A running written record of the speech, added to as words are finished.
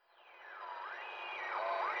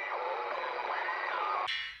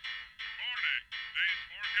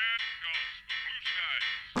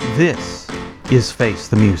This is Face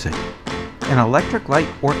the Music, an Electric Light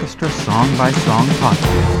Orchestra song-by-song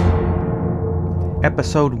podcast.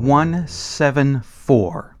 Episode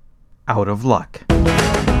 174, Out of Luck.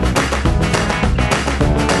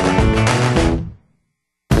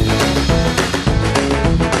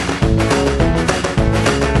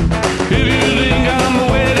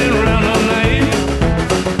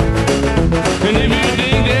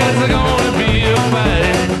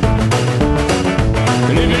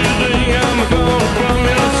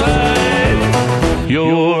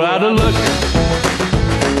 You're out of luck.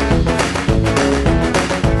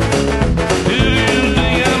 If you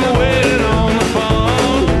think I'm waiting on the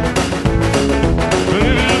phone, if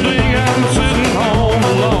you think I'm sitting home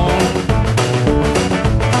alone,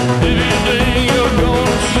 if you think you're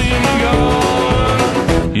gonna see me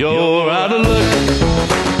gone, you're out of luck.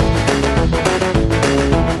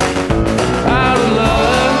 Out of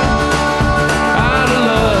luck. Out of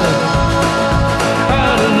luck.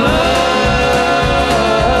 Out of luck.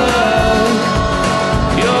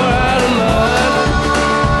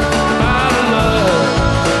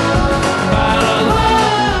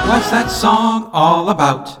 What's that song all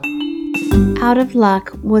about? Out of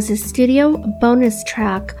Luck was a studio bonus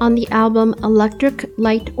track on the album Electric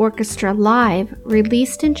Light Orchestra Live,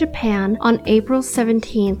 released in Japan on April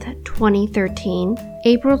 17th, 2013,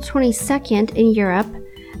 April 22nd in Europe,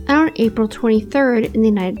 and on April 23rd in the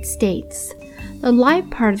United States. The live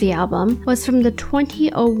part of the album was from the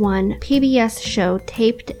 2001 PBS show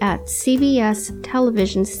taped at CBS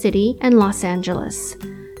Television City in Los Angeles.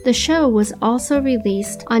 The show was also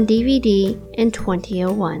released on DVD in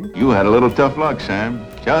 2001. You had a little tough luck, Sam.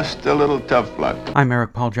 Just a little tough luck. I'm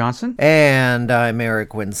Eric Paul Johnson. And I'm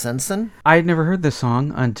Eric Winsenson. I had never heard this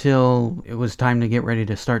song until it was time to get ready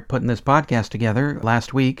to start putting this podcast together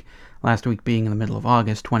last week being in the middle of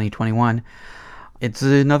August 2021. It's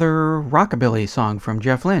another rockabilly song from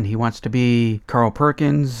Jeff Lynne. He wants to be Carl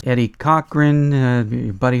Perkins, Eddie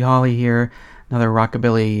Cochran, Buddy Holly here, another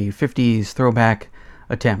rockabilly 50s throwback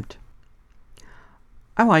attempt.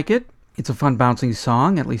 I like it. It's a fun bouncing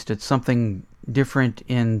song. At least it's something different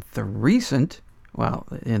in the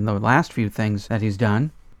last few things that he's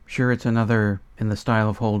done. Sure, it's another in the style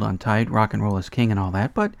of Hold On Tight, Rock and Roll is King and all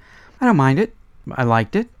that, but I don't mind it. I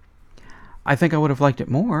liked it. I think I would have liked it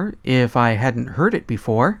more if I hadn't heard it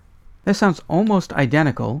before. This sounds almost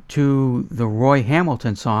identical to the Roy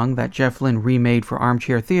Hamilton song that Jeff Lynne remade for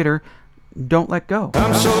Armchair Theater, Don't Let Go.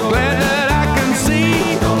 I'm so glad that I can see.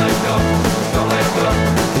 Don't let go. Don't let go.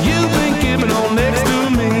 You've been keeping on next to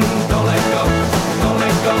me. Don't let go. Don't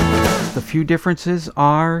let go. The few differences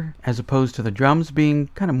are, as opposed to the drums being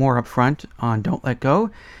kind of more up front on Don't Let Go,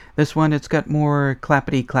 this one it's got more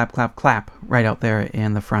clappity clap clap clap right out there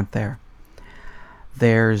in the front there.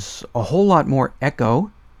 There's a whole lot more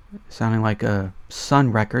echo, sounding like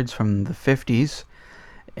Sun Records from the 50s.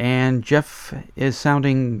 And Jeff is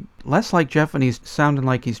sounding less like Jeff, and he's sounding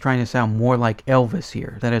like he's trying to sound more like Elvis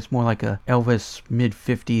here. That it's more like a Elvis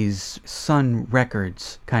mid-50s Sun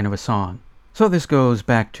Records kind of a song. So this goes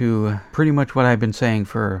back to pretty much what I've been saying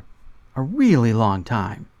for a really long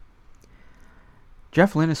time.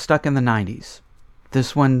 Jeff Lynne is stuck in the 90s.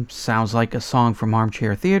 This one sounds like a song from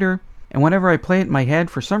Armchair Theater, and whenever I play it in my head,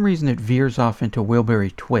 for some reason it veers off into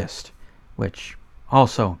Wilbury Twist, which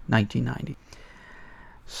also 1990.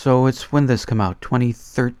 So it's when this come out?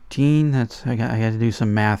 2013? I had to do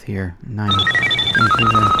some math here. 90.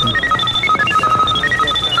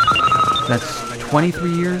 That's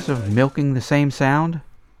 23 years of milking the same sound.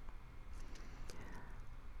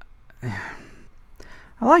 I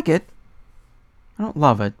like it. I don't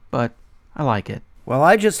love it, but I like it. Well,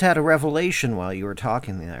 I just had a revelation while you were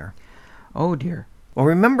talking there. Oh dear. Well,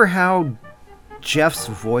 remember how Jeff's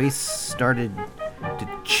voice started to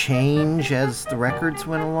change as the records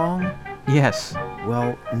went along? Yes.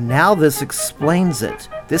 Well, now this explains it.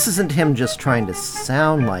 This isn't him just trying to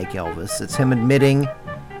sound like Elvis. It's him admitting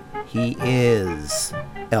he is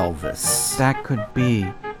Elvis. That could be.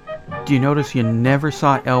 Do you notice you never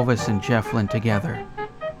saw Elvis and Jeff Lynne together?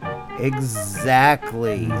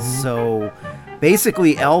 Exactly. So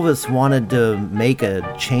basically Elvis wanted to make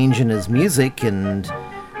a change in his music, and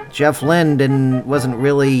Jeff Lynne wasn't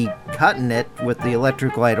really cutting it with the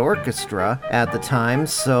Electric Light Orchestra at the time,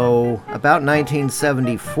 so about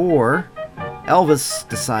 1974, Elvis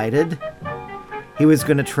decided he was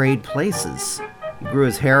going to trade places. He grew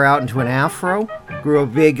his hair out into an afro, grew a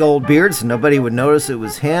big old beard so nobody would notice it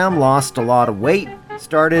was him, lost a lot of weight,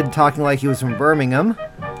 started talking like he was from Birmingham.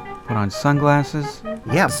 Put on sunglasses.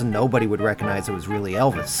 Yeah, so nobody would recognize it was really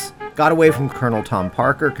Elvis. Got away from Colonel Tom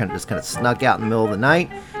Parker, just kind of snuck out in the middle of the night,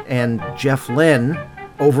 and Jeff Lynne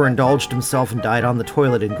overindulged himself and died on the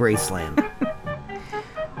toilet in Graceland.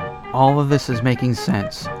 All of this is making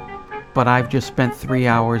sense, but I've just spent 3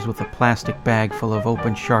 hours with a plastic bag full of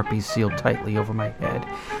open Sharpies sealed tightly over my head,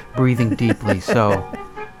 breathing deeply, so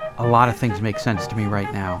a lot of things make sense to me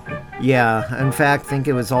right now. Yeah, in fact, I think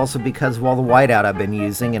it was also because of all the whiteout I've been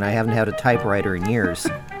using, and I haven't had a typewriter in years.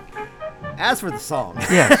 As for the song...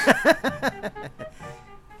 Yes.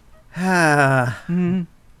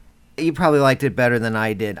 You probably liked it better than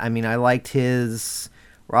I did. I mean, I liked his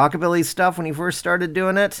rockabilly stuff when he first started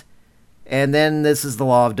doing it, and then this is the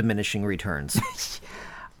law of diminishing returns.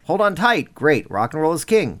 Hold on tight, great. Rock and roll is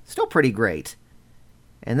king, still pretty great.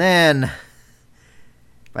 And then,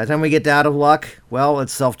 by the time we get to Out of Luck, well,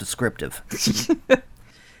 it's self-descriptive.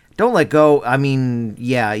 Don't Let Go, I mean,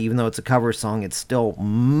 yeah, even though it's a cover song, it's still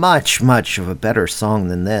much, much of a better song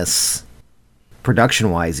than this.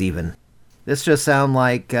 Production-wise, even. This just sounds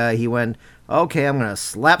like he went, okay, I'm going to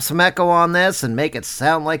slap some echo on this and make it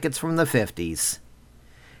sound like it's from the 50s.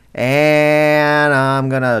 And I'm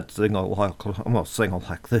going to sing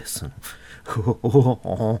like this.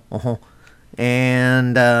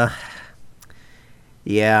 And,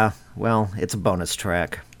 yeah, well, it's a bonus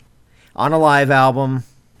track. On a live album,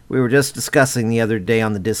 we were just discussing the other day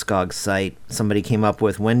on the Discogs site, somebody came up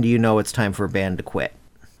with, when do you know it's time for a band to quit?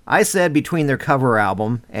 I said between their cover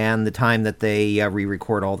album and the time that they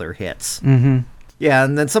re-record all their hits. Mm-hmm. Yeah,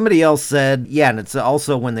 and then somebody else said, yeah, and it's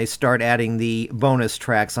also when they start adding the bonus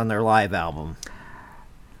tracks on their live album.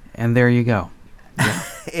 And there you go. Yeah.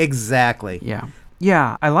 Exactly. Yeah.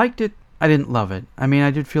 Yeah, I liked it. I didn't love it. I mean,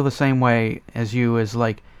 I did feel the same way as you, as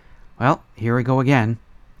like, well, here we go again.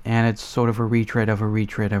 And it's sort of a retread of a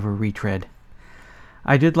retread of a retread.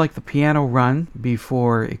 I did like the piano run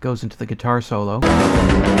before it goes into the guitar solo.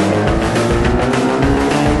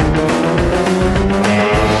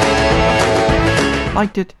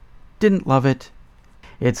 Liked it, didn't love it.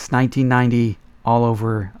 It's 1990 all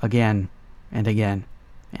over again and again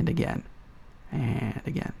and again and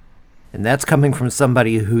again. And that's coming from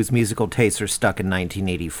somebody whose musical tastes are stuck in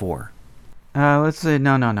 1984. Let's say,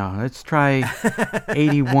 no. Let's try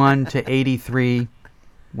 81 to 83.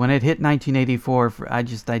 When it hit 1984, I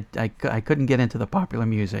couldn't get into the popular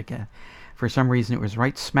music. For some reason, it was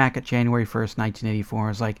right smack at January 1st, 1984. I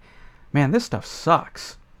was like, man, this stuff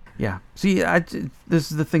sucks. Yeah. See,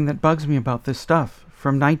 this is the thing that bugs me about this stuff.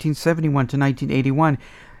 From 1971 to 1981,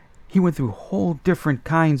 he went through whole different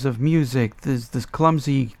kinds of music. There's this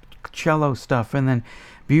clumsy cello stuff, and then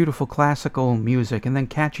beautiful classical music, and then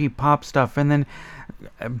catchy pop stuff, and then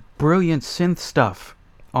brilliant synth stuff.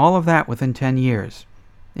 All of that within 10 years.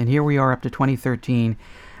 And here we are up to 2013.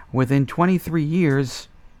 Within 23 years,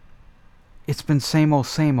 it's been same old,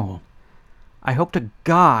 same old. I hope to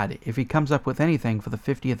God, if he comes up with anything for the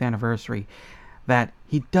 50th anniversary, that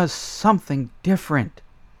he does something different.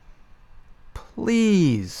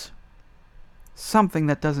 Please. Something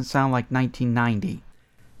that doesn't sound like 1990.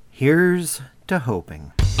 Here's to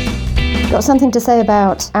hoping. Got something to say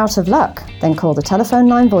about Out of Luck? Then call the telephone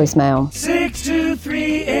line voicemail.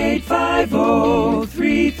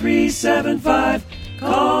 623-850-3375.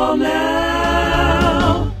 Call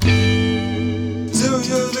now. So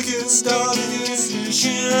you're looking starting to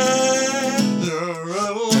shine.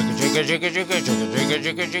 Hey, till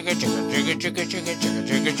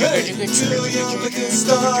you're looking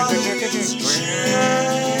starting to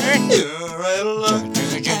shine. You're right along.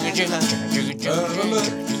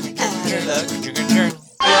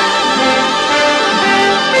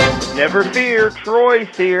 Never fear,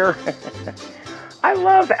 Troy's here. I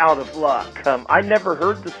love Out of Luck. I never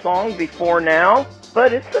heard the song before now,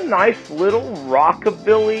 but it's a nice little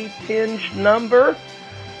rockabilly tinged number,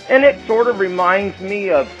 and it sort of reminds me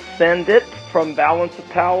of Send It from Balance of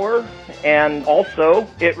Power, and also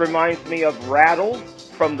it reminds me of Rattle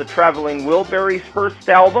from the Traveling Wilburys' first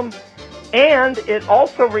album. And it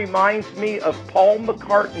also reminds me of Paul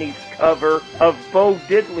McCartney's cover of Bo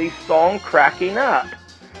Diddley's song Cracking Up,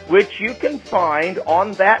 which you can find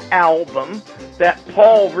on that album that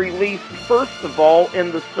Paul released first of all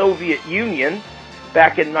in the Soviet Union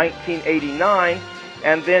back in 1989,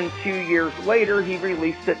 and then 2 years later he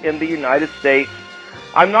released it in the United States.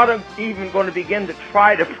 I'm not even going to begin to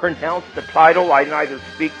try to pronounce the title. I neither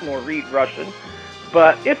speak nor read Russian.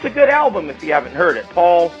 But it's a good album if you haven't heard it.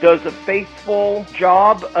 Paul does a faithful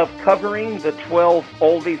job of covering the 12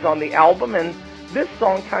 oldies on the album, and this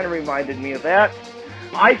song kind of reminded me of that.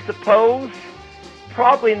 I suppose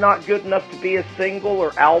probably not good enough to be a single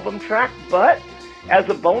or album track, but as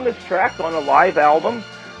a bonus track on a live album,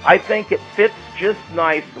 I think it fits just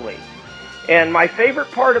nicely. And my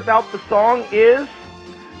favorite part about the song is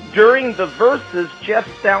During the verses, Jeff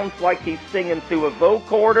sounds like he's singing through a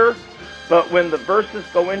vocoder, but when the verses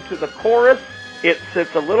go into the chorus,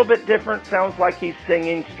 it's a little bit different, sounds like he's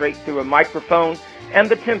singing straight through a microphone, and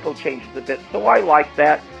the tempo changes a bit, so I like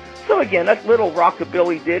that. So again, a little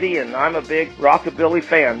rockabilly ditty, and I'm a big rockabilly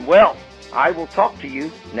fan. Well, I will talk to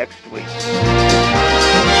you next week.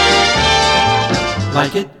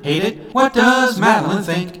 Like it? Hate it? What does Madeline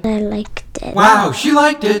think? I liked it. Wow, she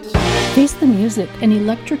liked it! Face the Music, an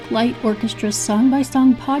Electric Light Orchestra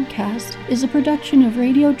song-by-song podcast, is a production of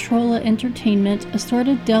Radio Trolla Entertainment,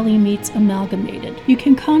 Assorted Deli Meats Amalgamated. You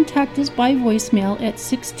can contact us by voicemail at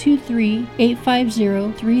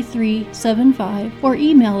 623-850-3375 or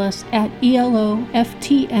email us at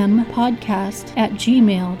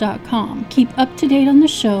eloftmpodcast@gmail.com. Keep up to date on the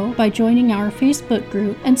show by joining our Facebook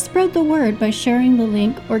group and spread the word by sharing the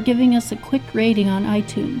link or giving us a quick rating on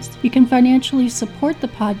iTunes. You can financially support the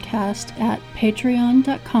podcast at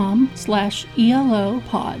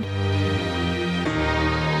patreon.com/ELOpod.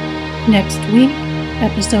 Next week,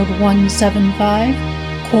 episode 175,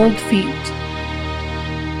 Cold Feet.